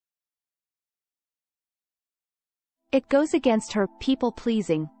It goes against her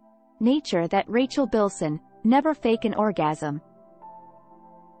people-pleasing nature that Rachel Bilson never fake an orgasm.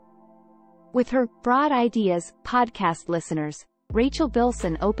 With her Broad Ideas podcast listeners, Rachel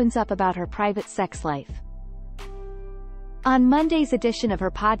Bilson opens up about her private sex life. On Monday's edition of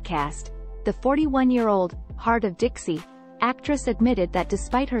her podcast, the 41-year-old Heart of Dixie actress admitted that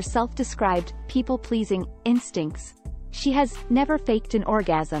despite her self-described people-pleasing instincts, she has never faked an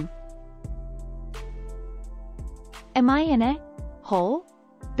orgasm. Am I in a hole?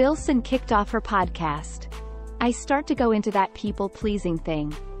 Bilson kicked off her podcast. I start to go into that people-pleasing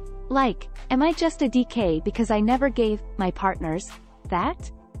thing. Like, am I just a DK because I never gave my partners that?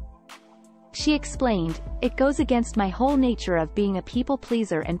 She explained, it goes against my whole nature of being a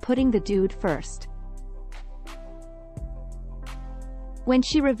people-pleaser and putting the dude first. When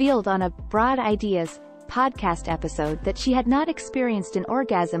she revealed on a Broad Ideas podcast episode that she had not experienced an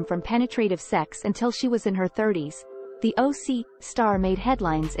orgasm from penetrative sex until she was in her 30s, the OC star made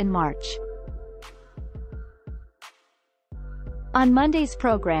headlines in March. On Monday's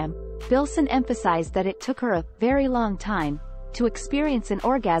program, Bilson emphasized that it took her a very long time to experience an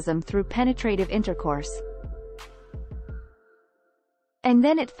orgasm through penetrative intercourse. And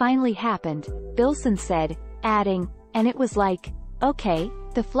then it finally happened, Bilson said, adding, and it was like, okay,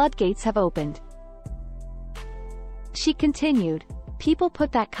 the floodgates have opened. She continued, people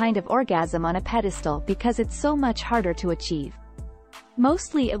put that kind of orgasm on a pedestal because it's so much harder to achieve.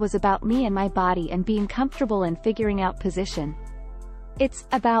 Mostly it was about me and my body and being comfortable and figuring out position. It's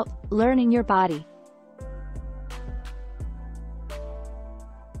about learning your body.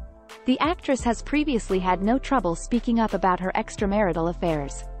 The actress has previously had no trouble speaking up about her extramarital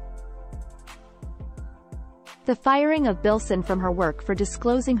affairs. The firing of Bilson from her work for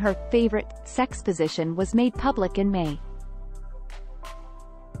disclosing her favorite sex position was made public in May.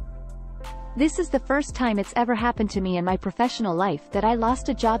 This is the first time it's ever happened to me in my professional life that I lost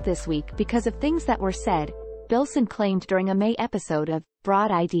a job this week because of things that were said, Bilson claimed during a May episode of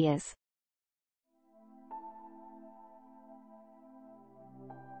Broad Ideas.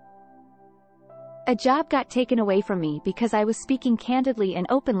 A job got taken away from me because I was speaking candidly and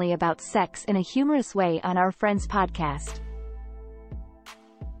openly about sex in a humorous way on our friend's podcast.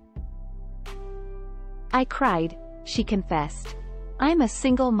 I cried, she confessed. I'm a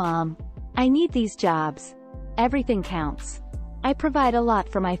single mom. I need these jobs. Everything counts. I provide a lot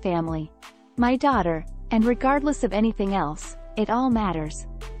for my family. My daughter, and regardless of anything else, it all matters.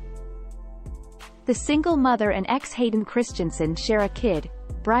 The single mother and ex-Hayden Christensen share a kid,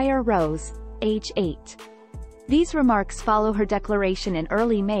 Briar Rose, age 8. These remarks follow her declaration in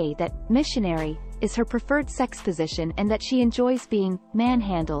early May that missionary is her preferred sex position and that she enjoys being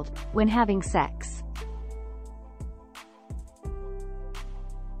manhandled when having sex.